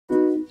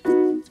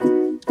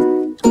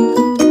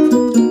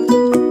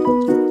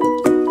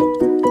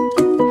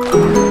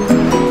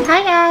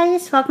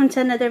welcome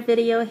to another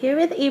video here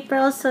with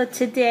April. So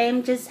today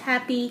I'm just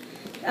happy.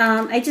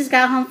 I just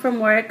got home from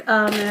work.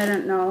 I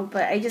don't know,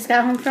 but I just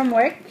got home from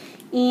work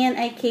and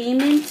I came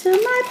into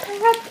my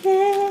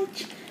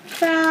package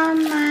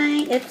from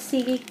my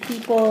iPSY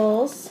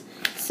peoples.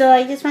 So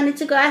I just wanted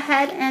to go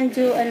ahead and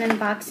do an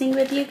unboxing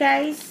with you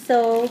guys.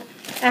 So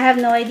I have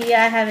no idea.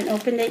 I haven't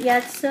opened it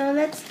yet. So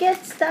let's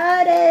get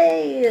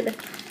started.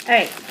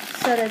 Alright,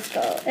 so let's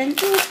go and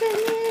open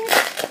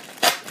it.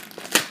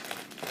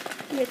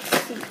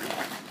 Let's see.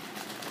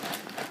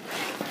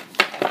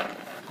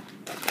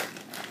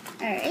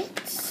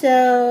 Alright,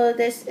 so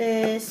this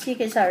is, you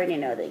guys already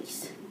know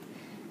these.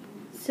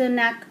 So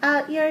knock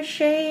out your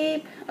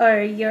shape,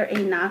 or you're a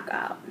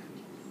knockout.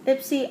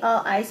 iPSY,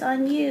 all eyes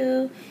on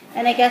you.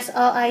 And I guess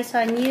all eyes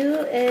on you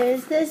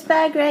is this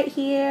bag right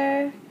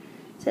here.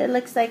 So it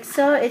looks like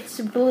so. It's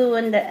blue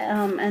in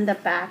the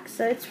back.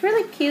 So it's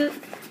really cute,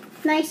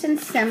 nice and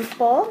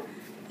simple.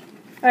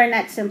 Or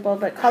not simple,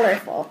 but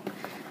colorful.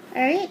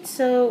 Alright,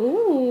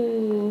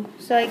 so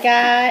I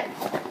got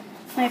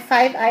my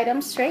 5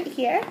 items right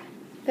here.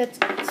 Let's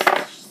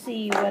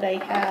see what I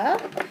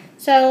have.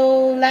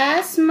 So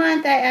last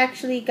month I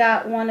actually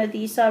got one of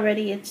these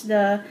already. It's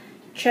the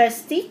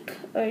Trustic,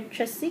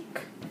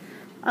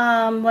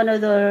 one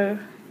of the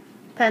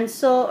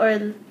pencil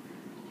or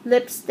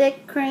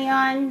lipstick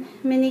crayon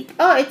mini.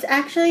 Oh, it's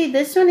actually,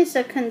 this one is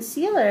a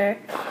concealer.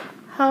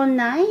 How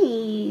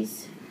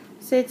nice.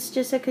 So it's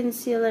just a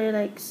concealer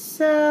like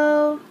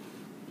so.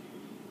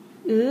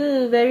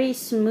 Ooh, very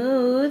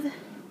smooth.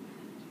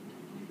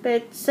 But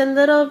it's a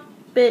little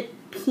bit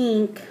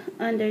pink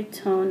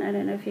undertone. I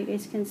don't know if you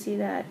guys can see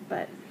that,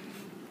 but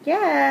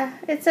yeah,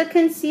 it's a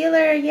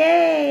concealer.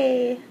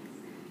 Yay!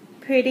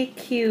 Pretty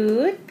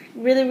cute.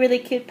 Really, really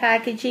cute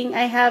packaging.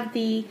 I have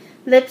the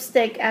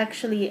lipstick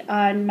actually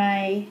on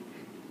my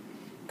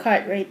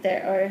cart right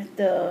there, or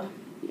the,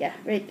 yeah,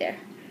 right there.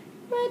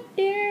 Right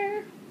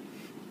there.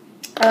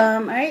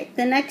 Alright,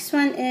 the next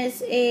one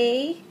is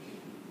a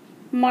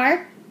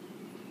Mask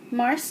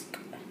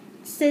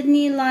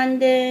Sydney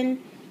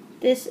London.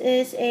 This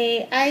is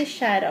a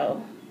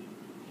eyeshadow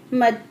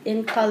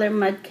in color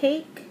mud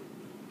cake.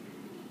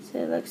 So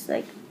it looks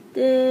like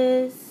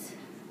this.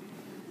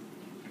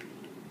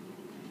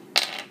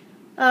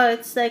 Oh,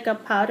 it's like a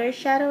powder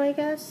shadow, I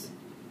guess.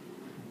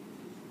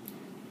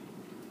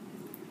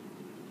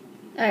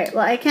 Alright,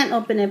 well, I can't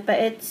open it, but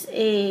it's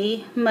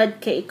a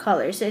mud cake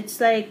color. So it's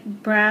like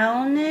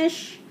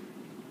brownish,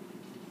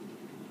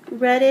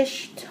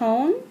 reddish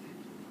tone.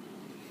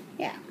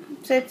 Yeah,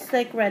 so it's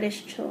like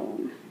reddish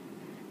tone.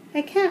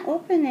 I can't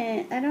open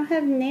it. I don't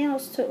have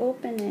nails to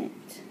open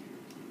it.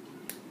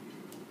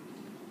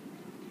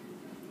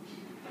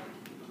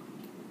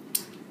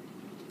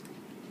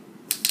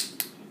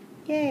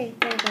 Yay,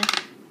 there we go.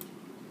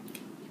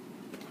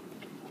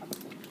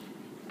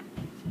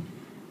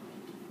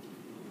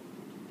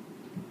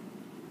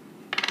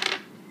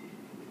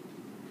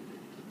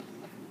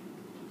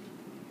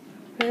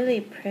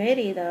 Really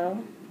pretty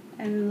though.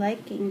 I'm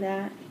liking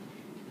that.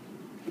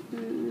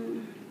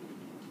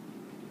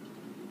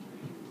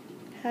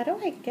 How do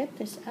I get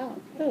this out?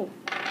 Oh,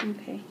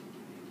 okay.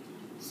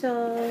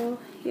 So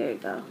here we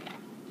go.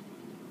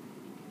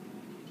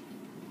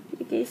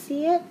 You guys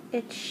see it?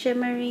 It's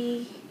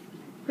shimmery.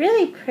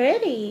 Really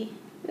pretty.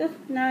 Ooh,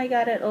 now I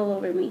got it all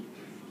over me.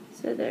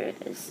 So there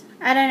it is.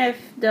 I don't know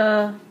if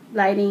the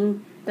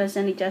lighting does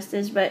any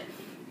justice, but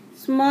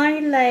it's more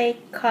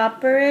like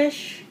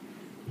copperish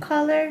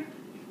color.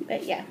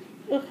 But yeah.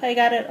 Ooh, I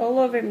got it all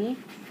over me.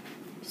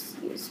 Just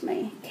use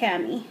my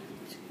cami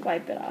to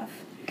wipe it off.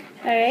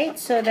 Alright,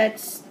 so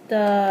that's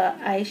the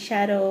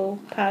eyeshadow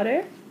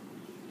powder.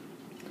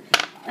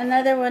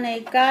 Another one I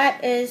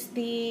got is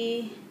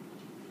the,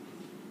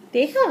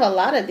 they have a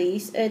lot of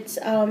these. It's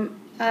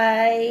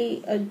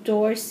I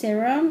Adore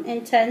Serum,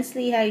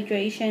 Intensely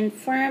Hydration,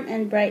 Firm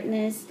and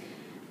Brightness,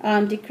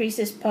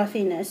 Decreases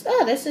Puffiness.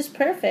 Oh, this is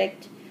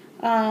perfect.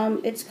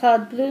 It's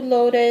called Blue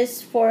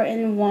Lotus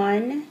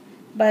 4-in-1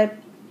 by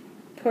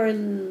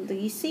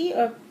Perlise,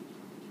 or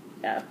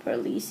yeah,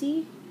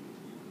 Perlise?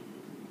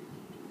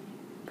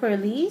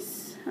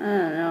 Perlise? I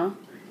don't know.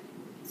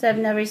 So I've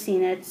never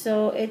seen it.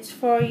 So it's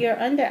for your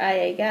under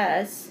eye, I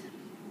guess.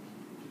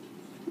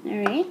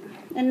 Alright.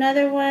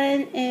 Another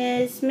one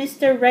is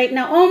Mr. Right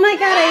Now. Oh my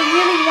god, I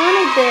really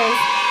wanted this.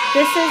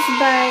 This is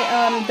by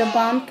The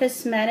Balm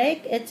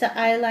Cosmetic. It's an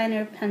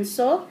eyeliner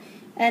pencil.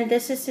 And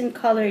this is in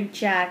color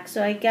Jack.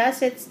 So I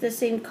guess it's the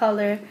same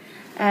color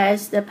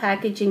as the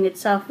packaging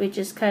itself, which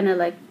is kind of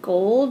like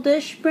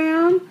goldish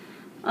brown.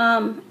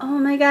 Oh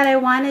my god, I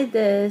wanted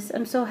this.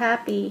 I'm so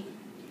happy.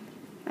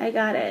 I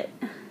got it.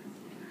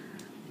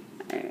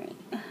 Alright.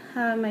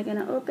 How am I going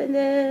to open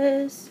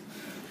this?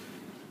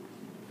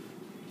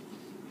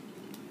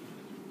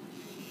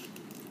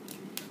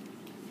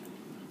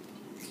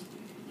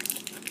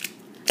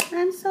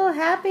 I'm so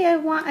happy. I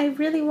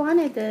really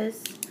wanted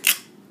this.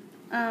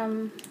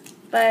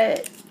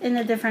 But in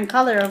a different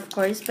color, of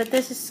course. But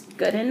this is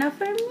good enough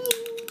for me.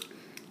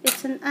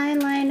 It's an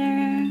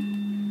eyeliner.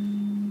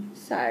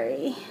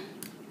 Sorry.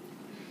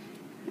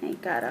 I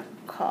got a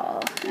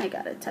call. I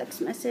got a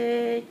text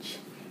message.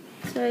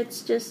 So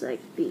it's just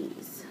like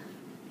these.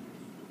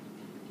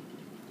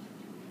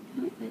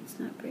 Oh, let's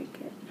not break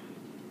it.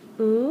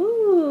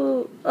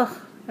 Ooh.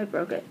 Oh, I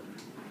broke it.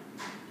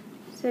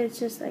 So it's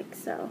just like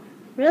so.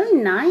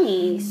 Really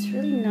nice.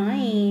 Really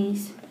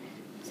nice.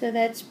 So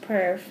that's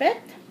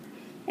perfect.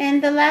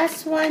 And the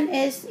last one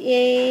is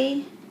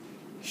a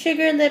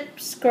Sugar Lip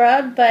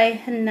Scrub by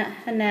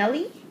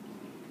Hanali.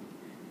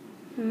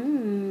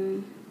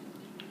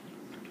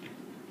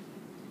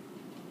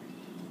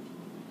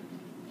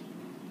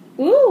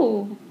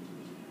 Ooh.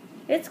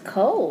 It's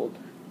cold.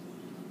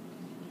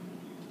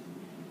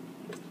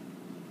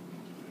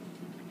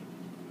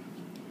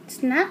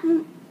 It's not,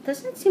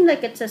 doesn't seem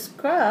like it's a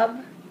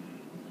scrub.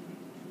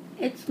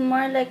 It's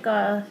more like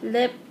a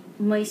lip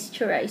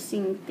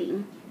moisturizing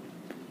thing.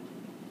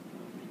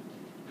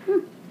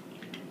 It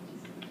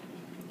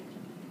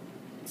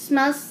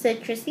smells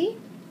citrusy,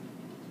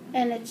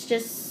 and it's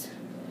just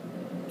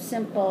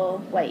simple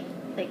white,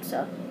 like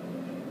so.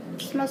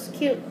 It smells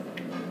cute.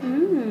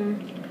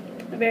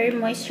 Very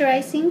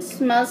moisturizing.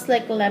 Smells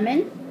like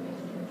lemon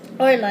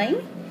or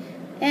lime.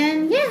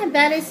 And yeah,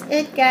 that is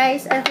it,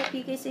 guys. I hope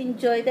you guys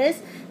enjoy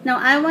this. Now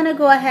I want to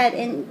go ahead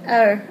and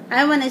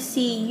I want to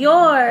see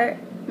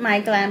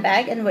my glam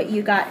bag and what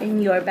you got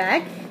in your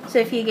bag. So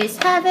if you guys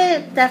have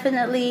it,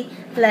 definitely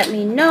let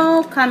me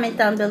know. Comment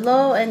down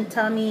below and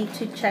tell me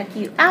to check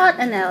you out,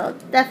 and I'll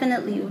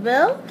definitely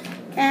will.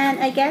 And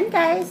again,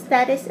 guys,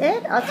 that is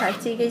it. I'll talk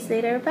to you guys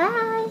later.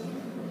 Bye.